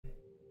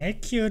Hey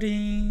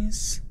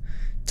cuties!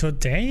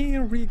 Today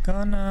we're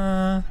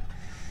gonna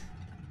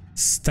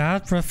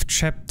start with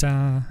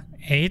chapter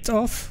 8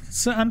 of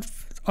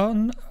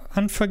the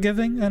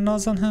Unforgiving and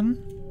Northern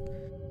Hymn.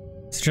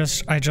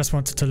 I just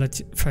wanted to let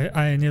you,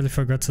 I nearly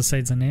forgot to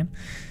say the name.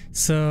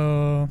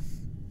 So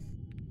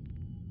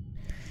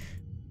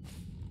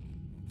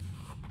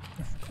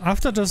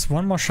after this,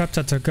 one more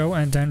chapter to go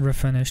and then we're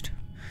finished.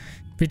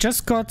 We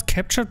just got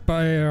captured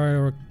by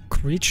a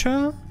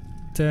creature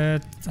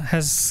that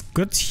has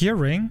good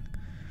hearing,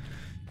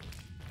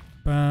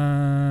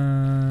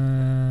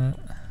 but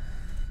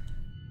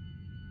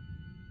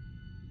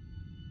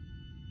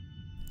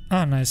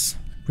nice,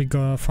 we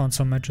found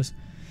some matches,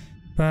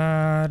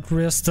 but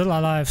we're still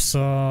alive,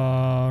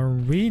 so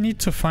we need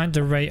to find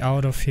a way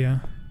out of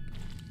here.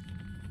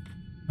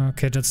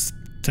 Okay, that's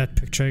that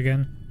picture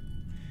again.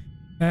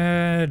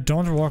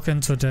 Don't walk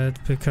into that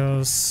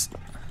because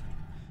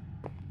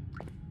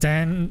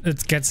then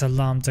it gets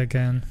alarmed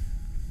again.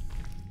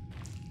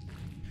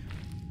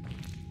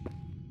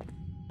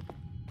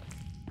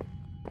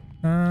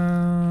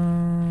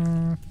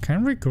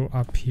 Can we go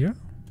up here?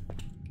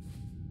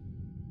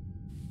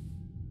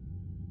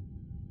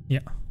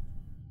 Yeah.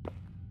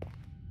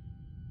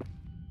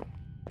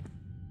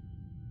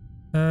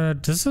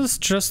 This is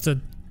just a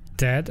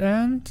dead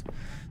end,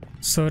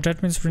 so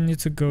that means we need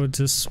to go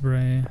this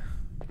way.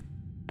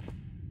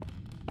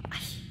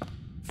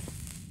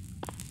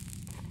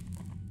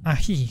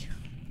 Ahi.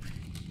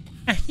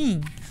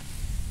 Ahi.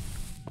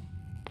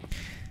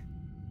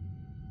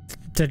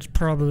 That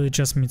probably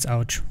just means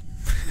ouch.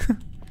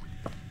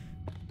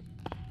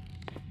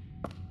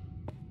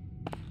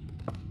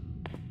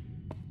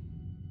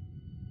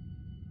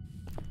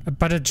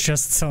 But it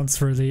just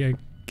sounds really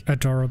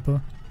adorable.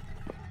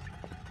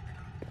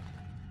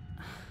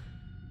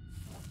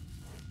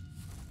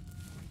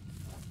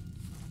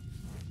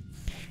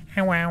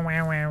 Wow,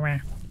 wow, wow, wow.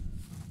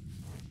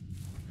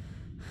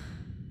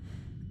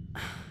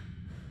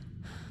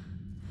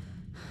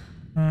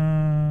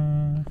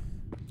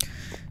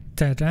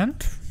 Dead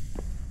end.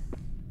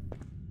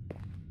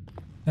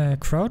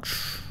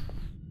 Crouch.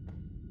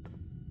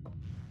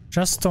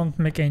 Just don't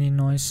make any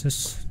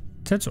noises.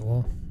 That's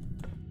all.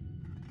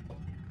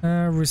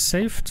 We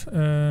saved.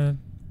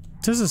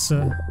 This is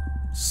a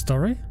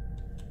story.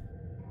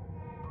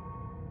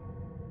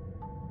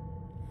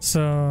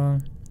 So,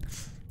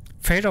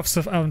 fate of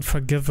the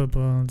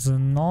unforgivable. The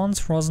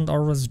Norns wasn't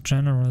always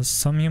generous.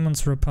 Some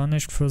humans were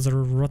punished for their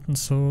rotten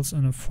souls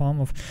in a form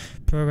of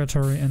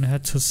purgatory and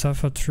had to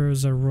suffer through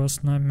their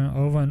worst nightmare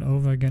over and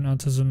over again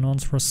until the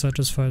Norns were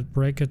satisfied.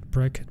 Break it,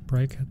 break it,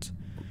 break it.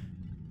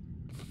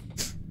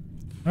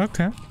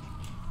 Okay.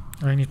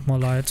 I need more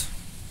light.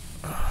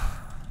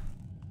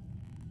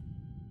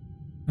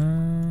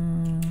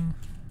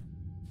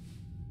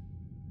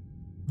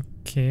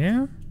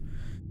 Okay.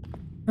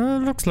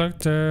 Looks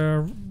like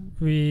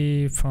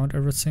we found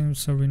everything,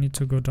 so we need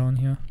to go down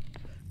here.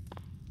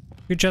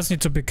 We just need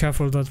to be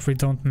careful that we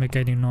don't make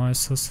any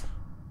noises.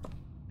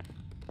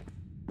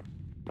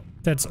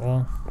 That's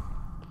all.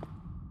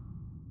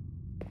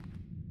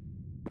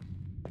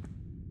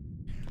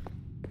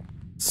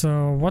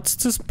 So, what's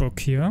this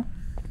book here?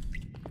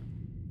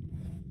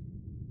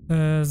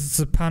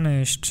 The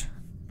Punished.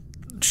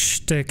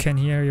 They can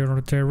hear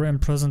you. They were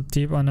imprisoned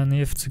deep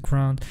underneath the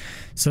ground.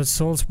 Their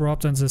souls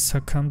warped and they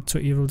succumbed to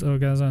evil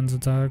together in the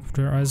dark.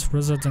 Their eyes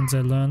withered and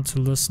they learned to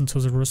listen to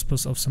the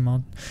whispers of the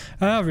mountain.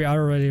 Ah, we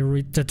already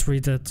read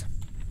it.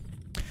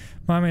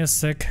 Mommy is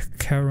sick.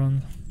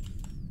 Karen.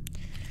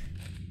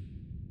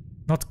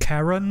 Not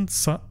Karen,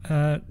 so,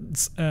 I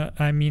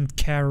mean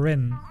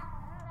Karen.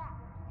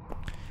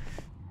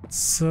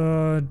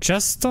 So,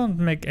 just don't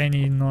make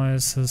any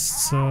noises,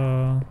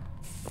 so...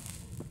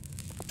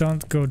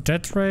 Don't go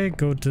that way,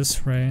 go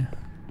this way.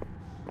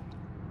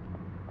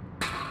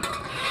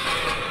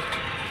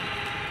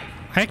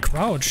 I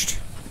crouched.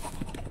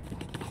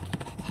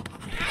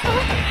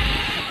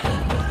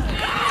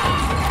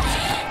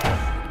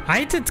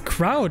 I did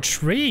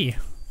crouch, Why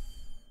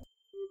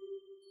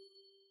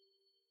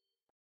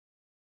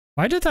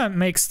did I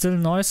make still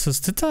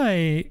noises? Did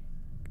I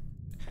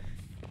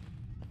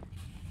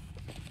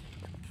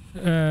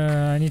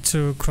need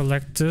to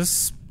collect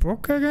this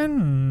book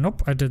again?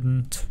 Nope, I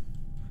didn't.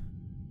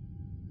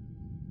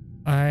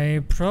 I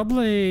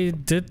probably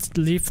did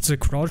leave the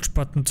crouch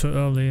button too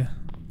early.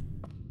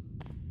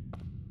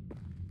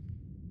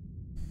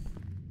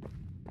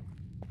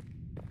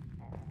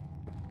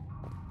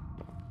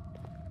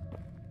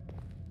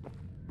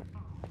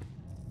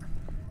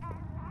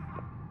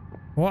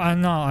 Well, I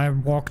know I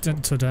walked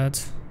into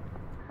that.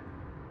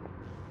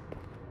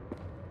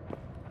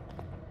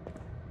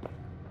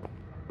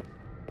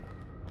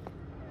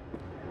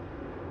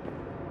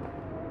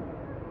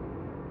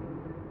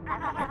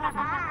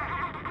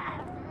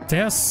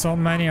 There's so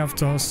many of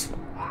those.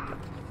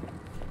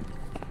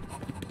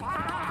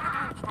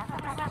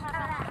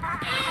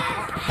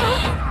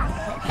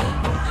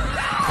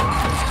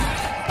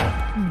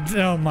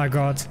 Oh my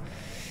god.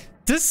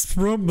 This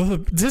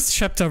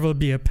chapter will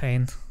be a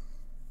pain.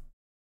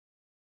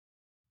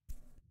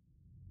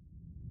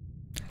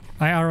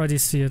 I already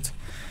see it.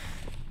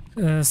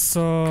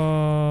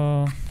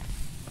 So...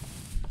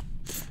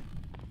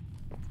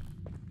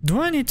 Do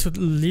I need to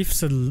leave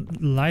the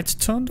light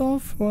turned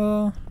off,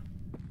 or...?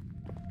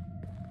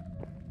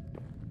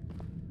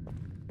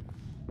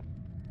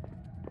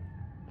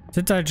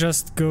 Did I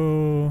just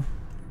go...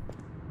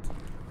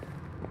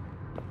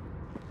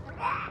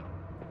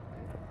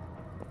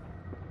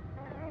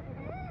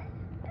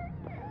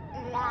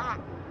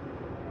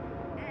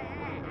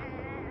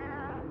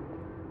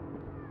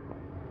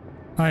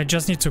 I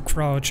just need to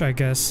crouch, I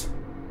guess.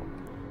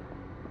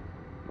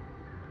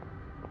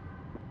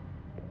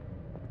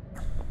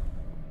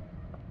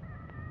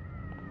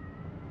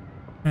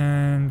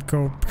 And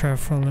go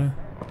carefully.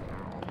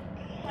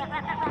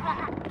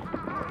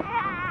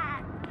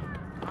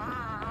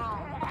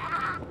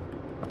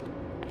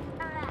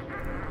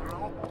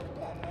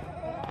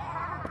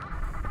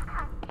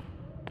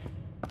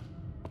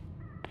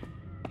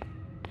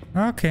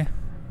 Okay,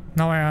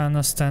 now I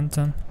understand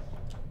them.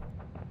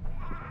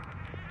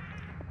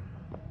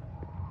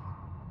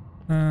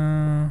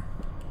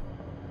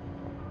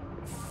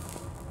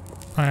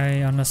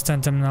 I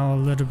understand them now a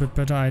little bit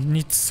better. I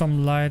need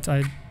some light.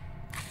 I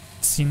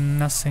see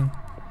nothing.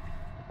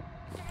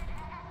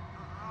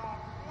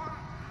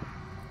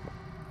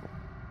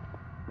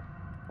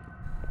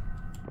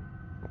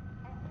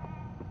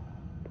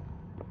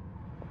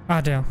 Ah,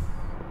 there.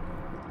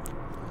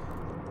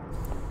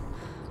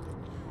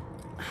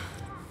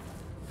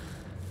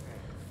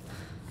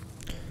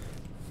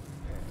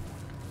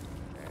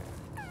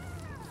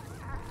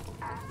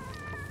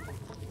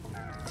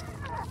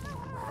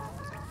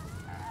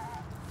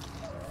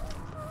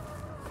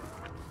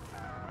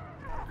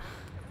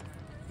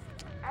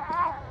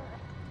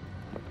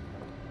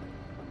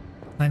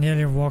 I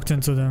nearly walked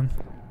into them.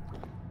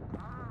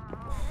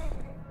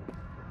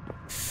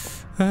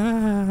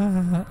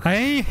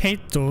 I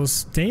hate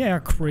those. They are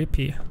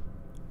creepy.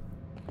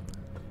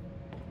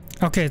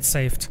 Okay, it's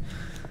saved.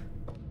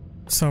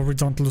 So we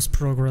don't lose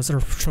progress,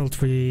 or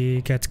should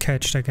we get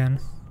catched again?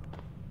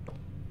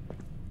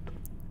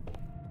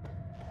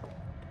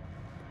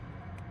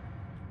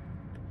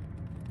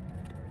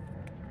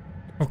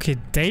 Okay,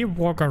 they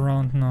walk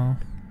around now.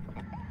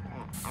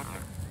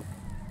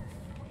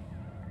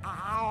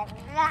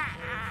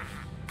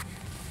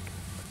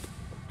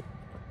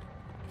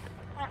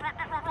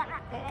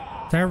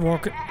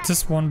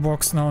 This one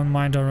walks now in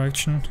my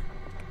direction.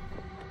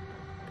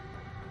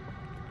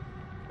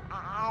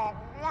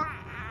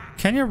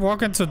 Can you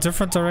walk into a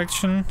different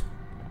direction?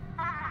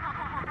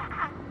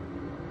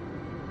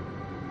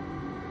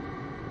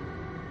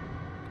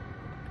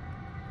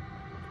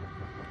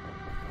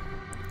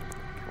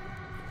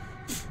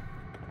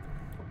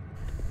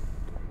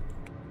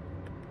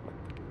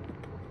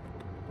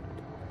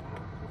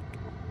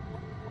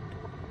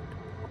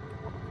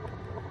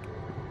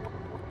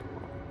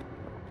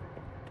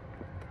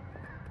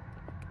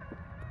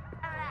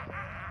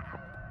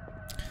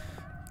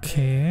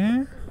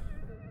 Okay.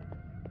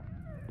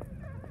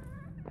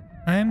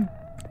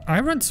 I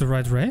went the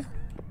right way.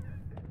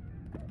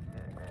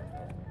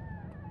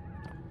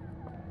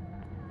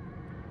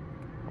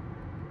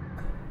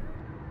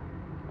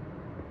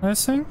 I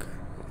think.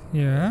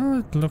 Yeah,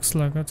 it looks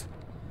like it.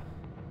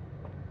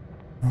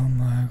 Oh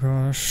my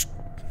gosh.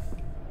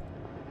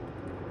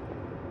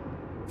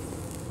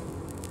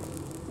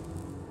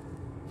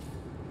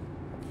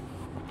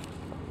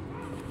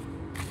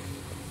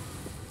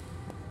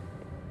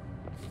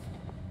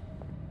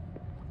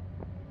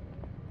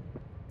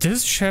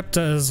 This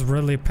chapter is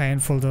really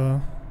painful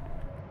though.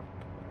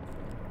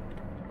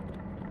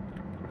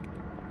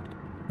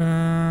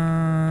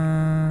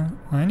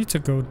 I need to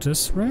go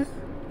this way.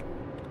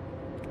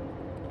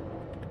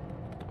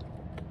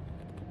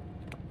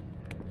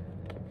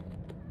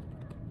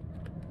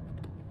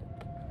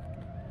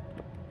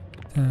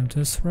 And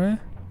this way.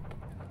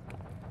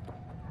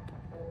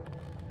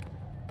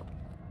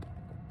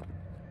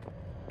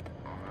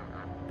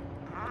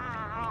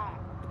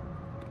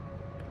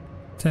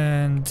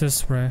 Then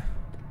this way.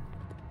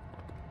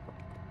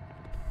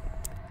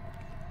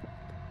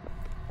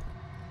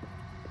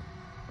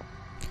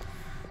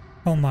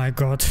 Oh my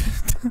god.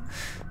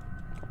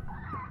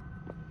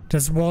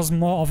 This was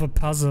more of a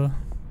puzzle.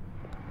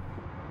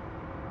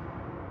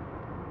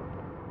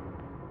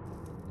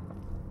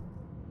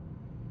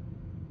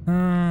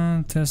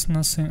 There's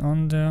nothing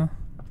on there.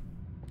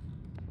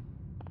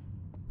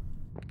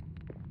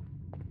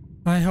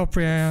 I hope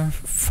we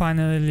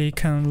finally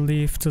can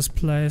leave this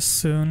place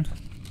soon.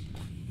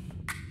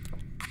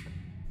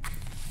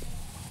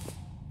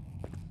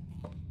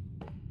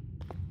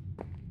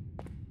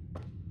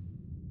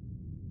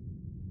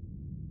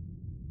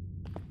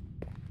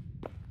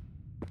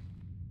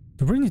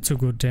 Do we need to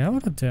go there or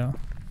there?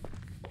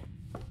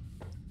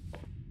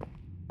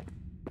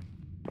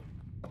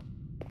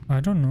 I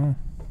don't know.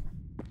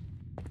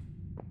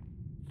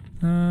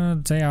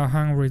 They are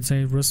hungry,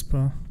 they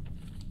whisper.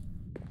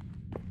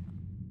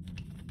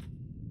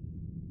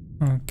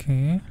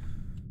 Okay.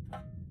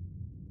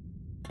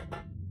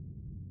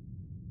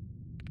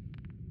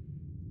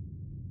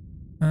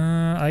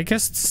 I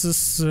guess this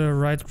is the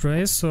right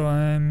way, so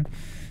I'm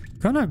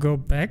gonna go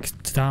back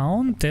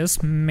down.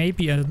 There's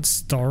maybe a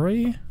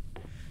story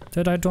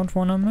that I don't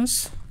wanna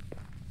miss.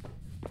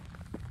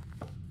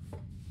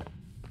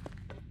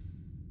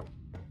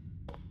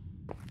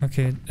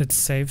 Okay, it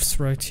saves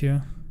right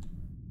here.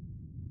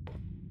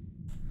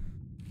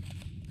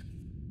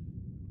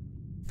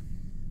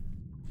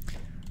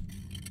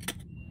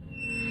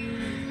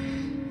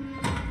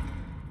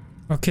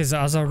 Okay, the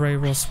other ray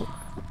was...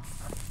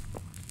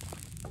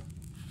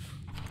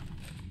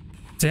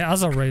 The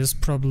other ray is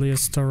probably a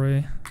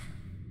story.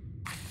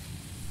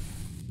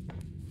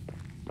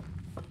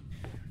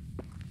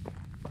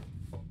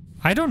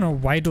 I don't know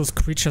why those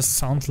creatures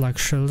sound like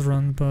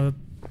children, but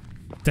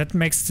that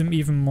makes them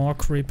even more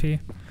creepy.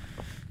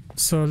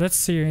 So let's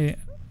see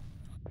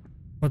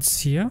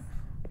what's here.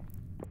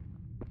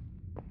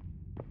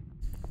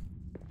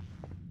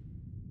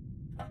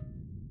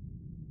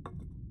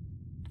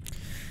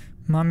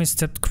 Mommy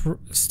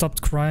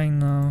stopped crying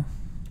now.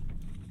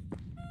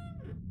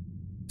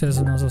 There's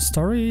another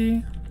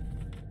story.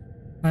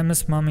 I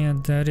miss mommy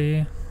and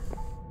daddy.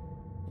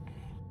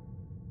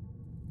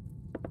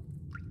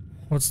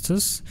 What's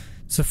this?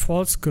 The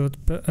false god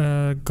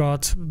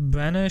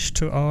banished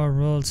to our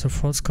world. The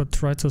false god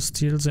tried to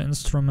steal the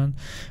instrument.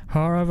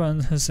 However, in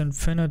his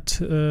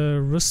infinite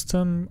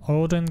wisdom,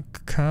 Odin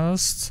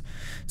cast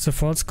the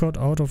false god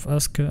out of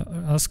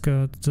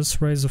Asgard.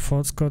 This way, the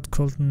false god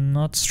could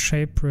not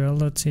shape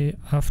reality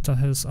after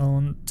his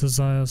own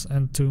desires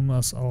and doom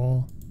us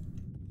all.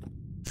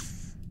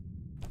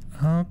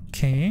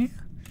 Okay.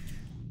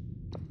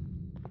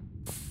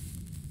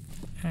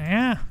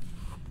 Yeah.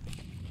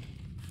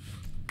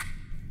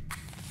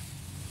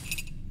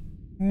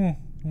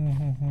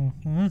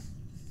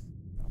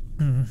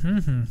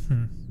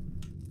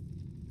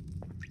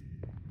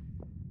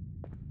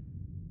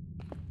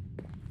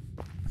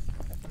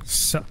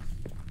 So.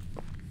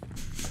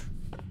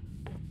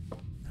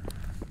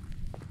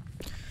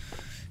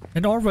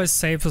 It always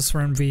saves us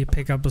when we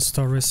pick up a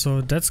story,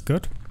 so that's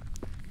good.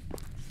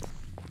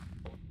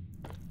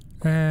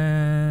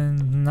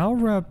 And now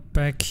we're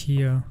back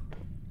here.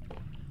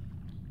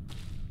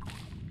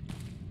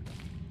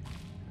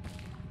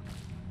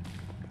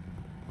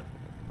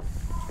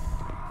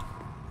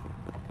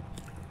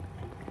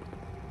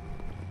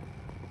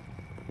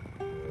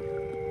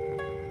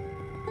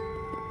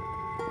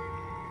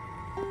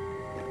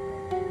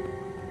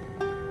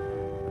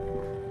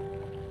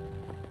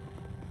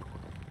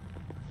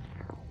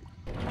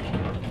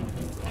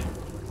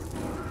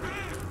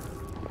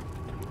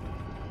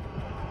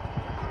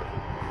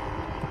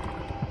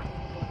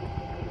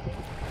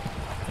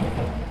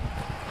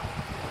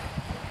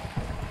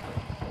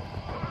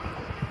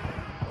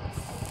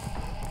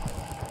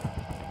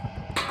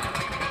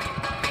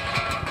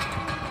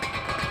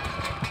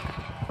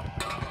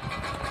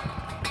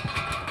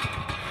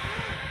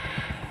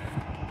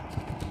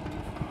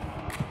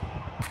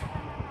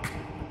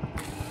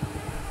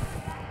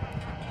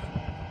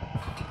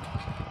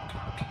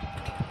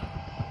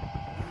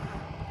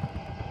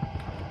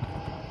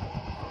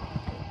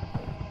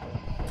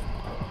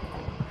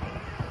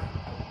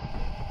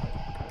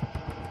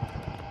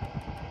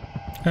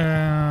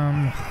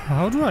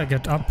 How do I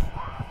get up?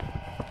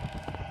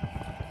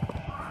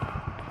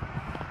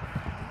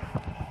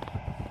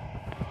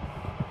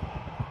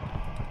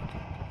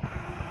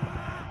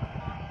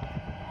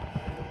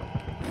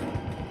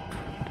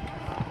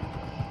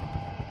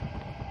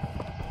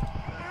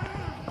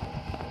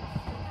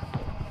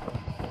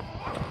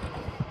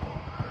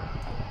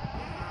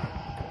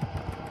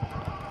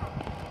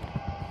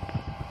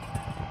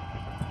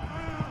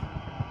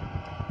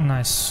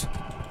 Nice.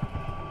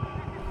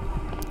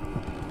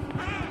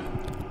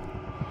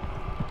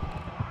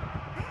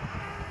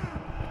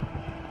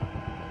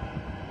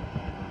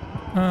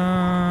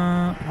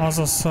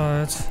 Other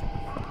side.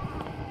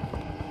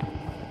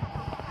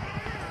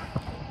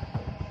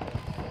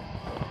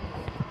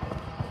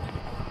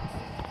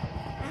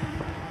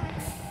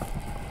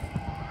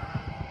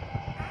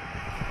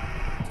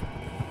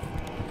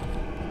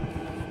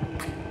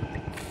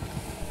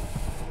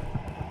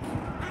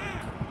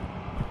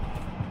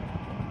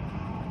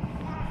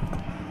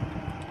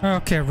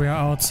 Okay, we are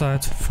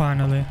outside,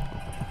 finally.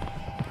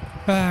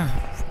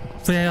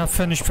 We are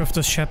finished with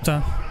this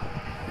chapter.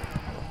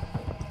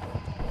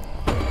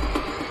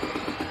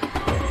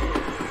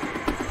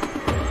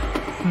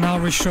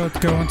 Now we should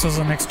go into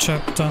the next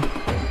chapter.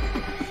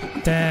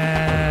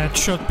 That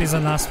should be the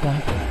last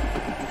one.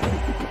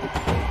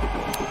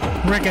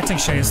 We're getting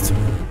chased.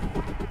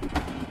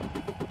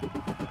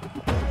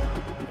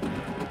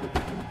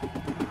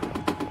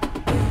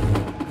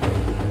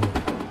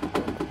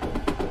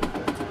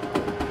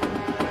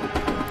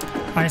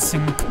 I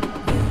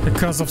think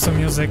because of the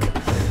music.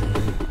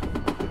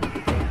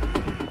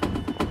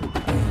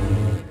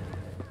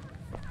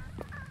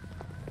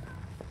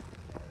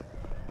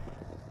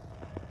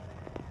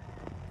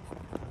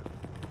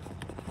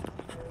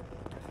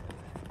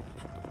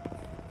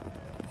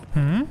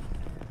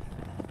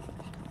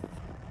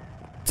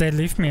 They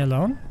leave me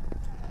alone?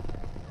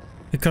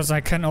 Because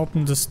I can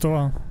open this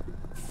door.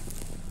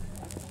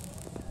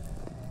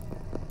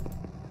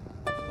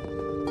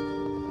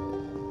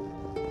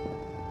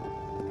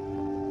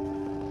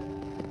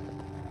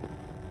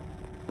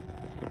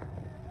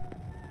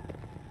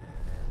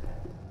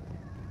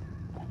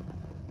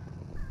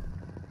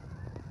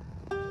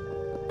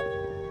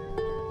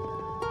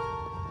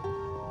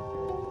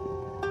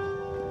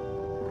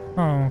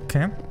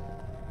 Okay.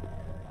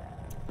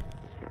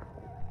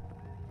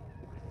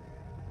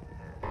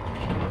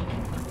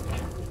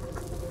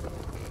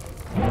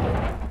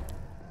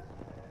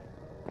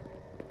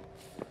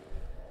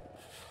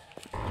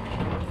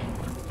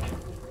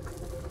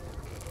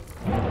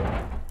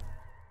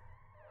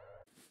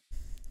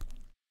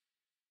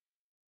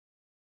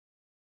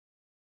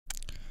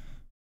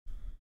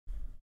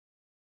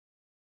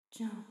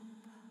 Jump,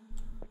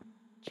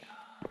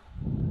 jump,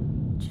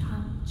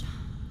 jump, jump.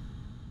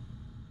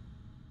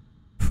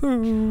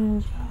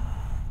 Phew.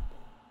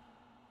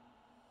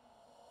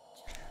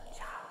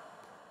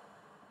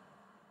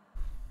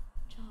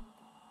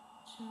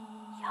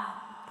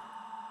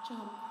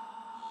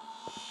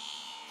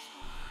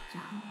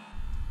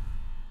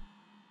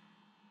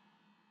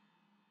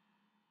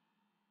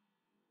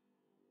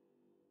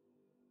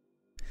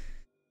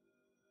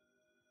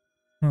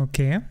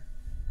 Okay.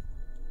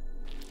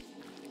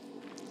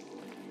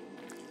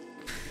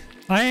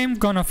 I'm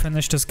gonna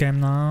finish this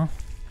game now.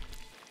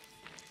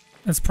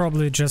 It's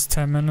probably just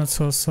 10 minutes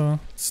or so.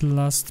 It's the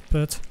last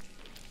bit.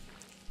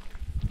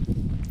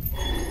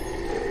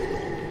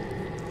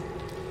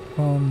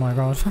 Oh my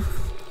god.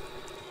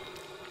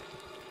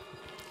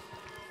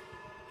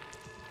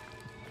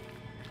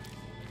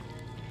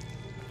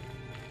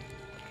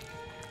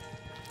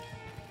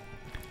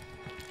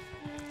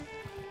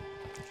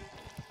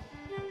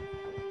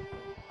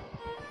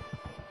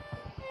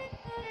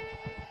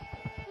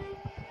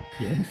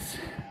 Yes.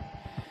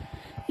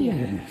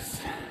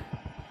 Yes.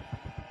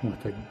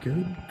 What a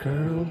good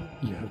girl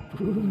you have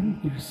proven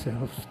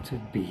yourself to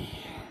be.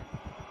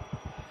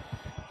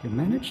 You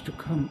managed to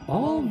come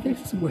all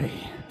this way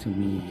to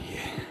me.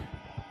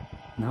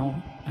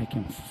 Now I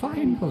can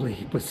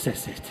finally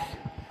possess it.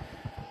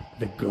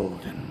 The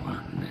golden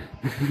one.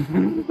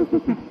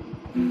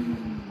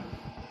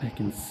 I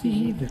can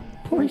see the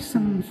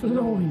poison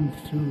flowing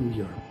through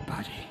your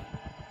body.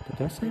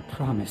 But as I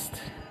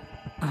promised,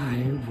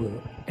 I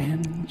will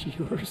end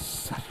your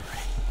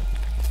suffering.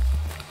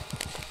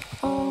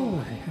 All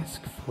I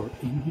ask for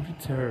in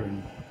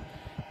return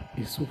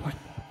is what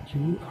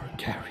you are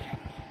carrying.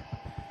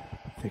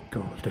 The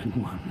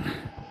golden one.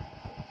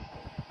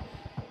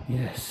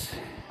 Yes.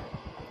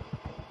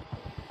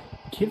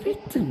 Give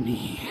it to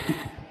me.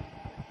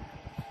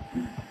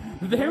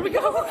 There we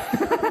go!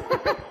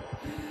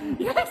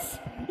 Yes!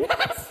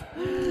 Yes!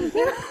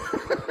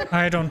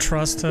 I don't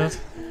trust it.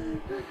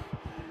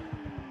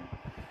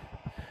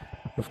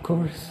 Of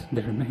course,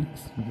 there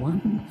remains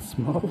one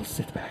small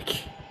setback.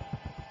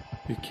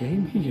 You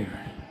came here.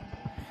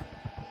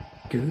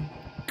 Good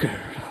girl.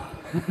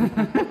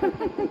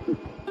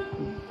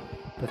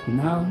 But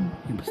now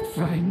you must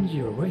find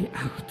your way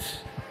out.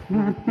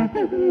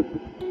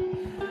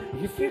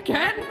 If you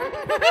can.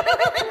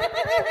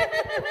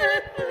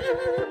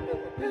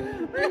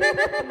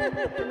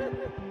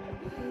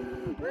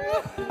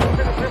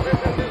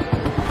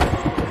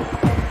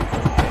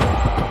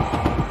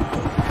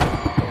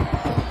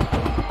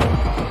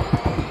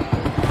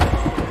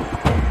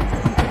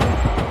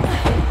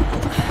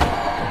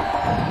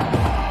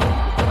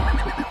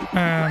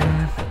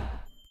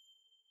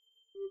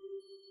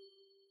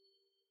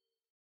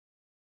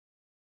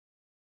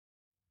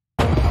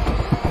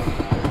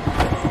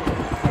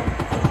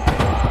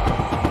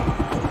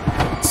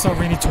 So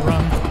we need to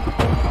run.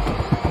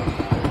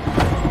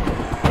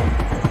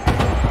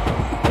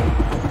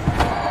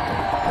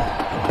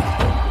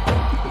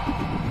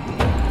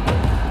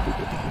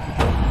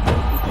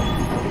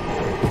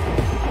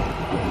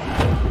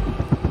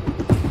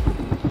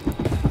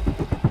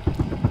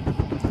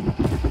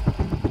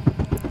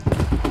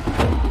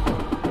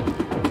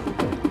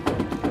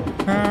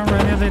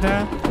 We're nearly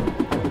there.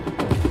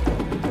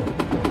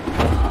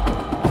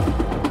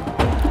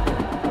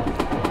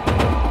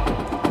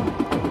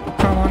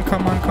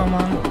 Come on, come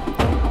on.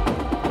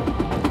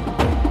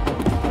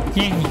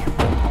 Yay.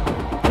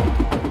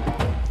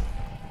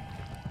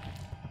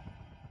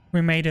 We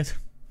made it.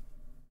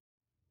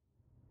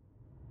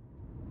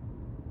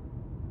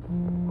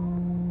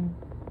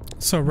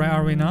 So where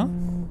are we now?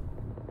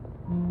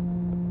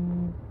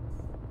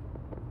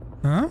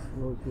 Huh?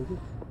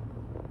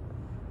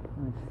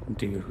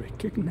 Do you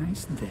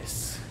recognize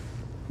this,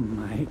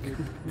 my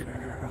good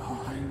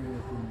girl?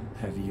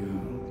 Have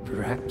you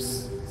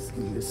perhaps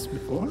seen this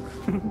before?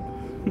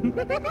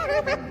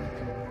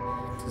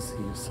 To see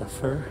you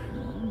suffer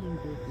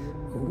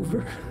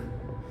over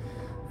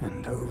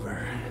and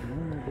over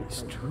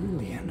is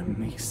truly an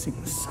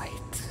amazing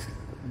sight.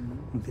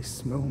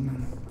 This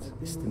moment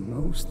is the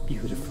most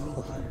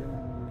beautiful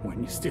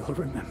when you still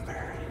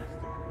remember,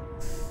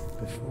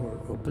 before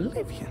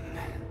oblivion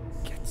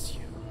gets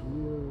you.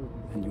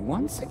 And you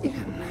once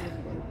again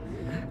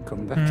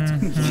come back to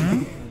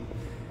me.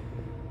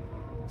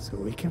 So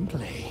we can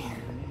play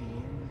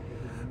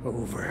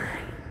over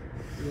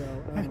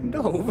and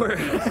over.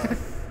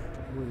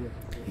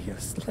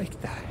 Just like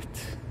that.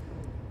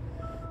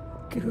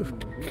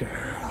 Good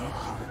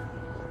girl.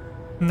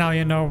 Now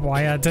you know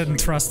why I didn't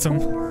trust him.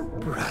 Poor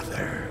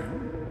brother,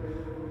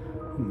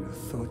 whom you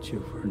thought you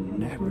were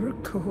never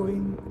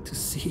going to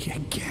see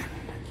again.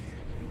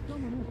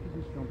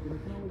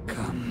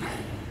 Come.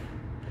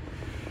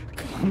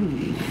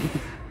 Come.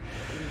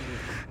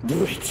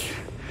 Do it.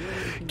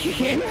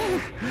 Kick in.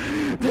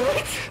 Do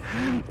it.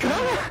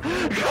 Come.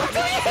 Come to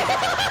me.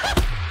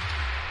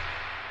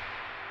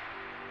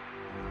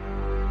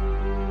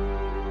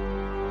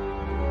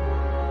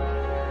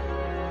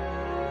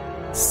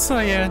 So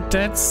yeah,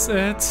 that's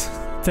it.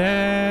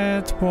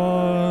 That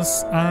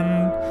was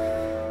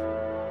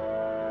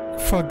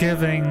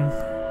Unforgiving.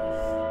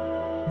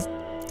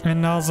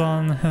 Another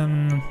on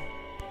him.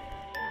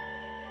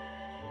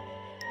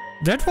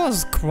 That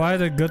was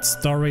quite a good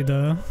story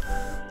though.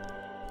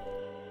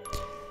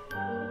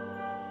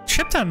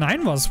 Chapter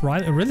 9 was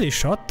really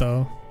short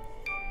though.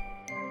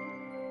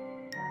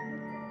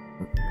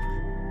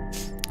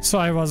 So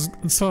I was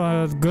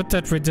good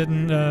that we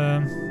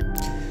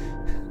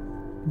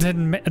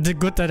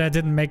good that I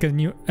didn't make a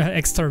new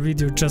extra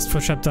video just for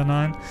chapter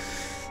 9.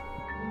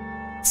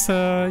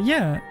 So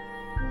yeah,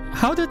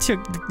 how did you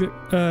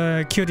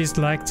cuties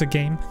like the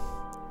game?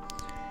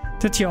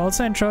 Did you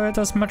also enjoy it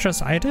as much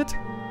as I did?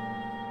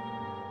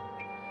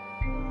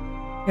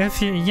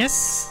 If you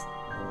yes,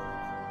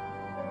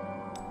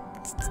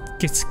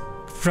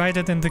 write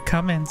it in the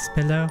comments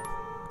below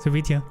the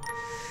video.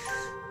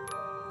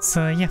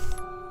 So yeah.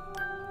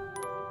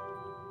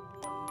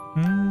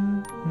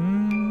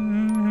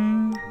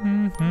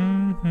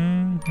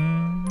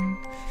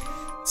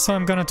 So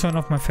I'm gonna turn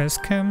off my face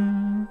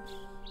cam.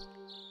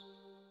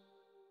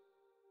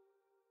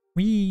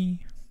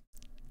 Wee.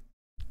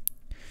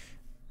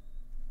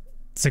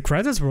 The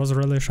credits was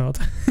really short.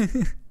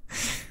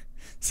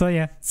 So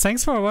yeah,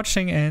 thanks for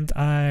watching and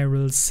I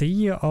will see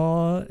you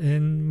all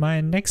in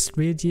my next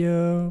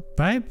video.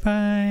 Bye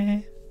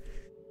bye.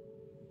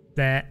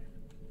 That.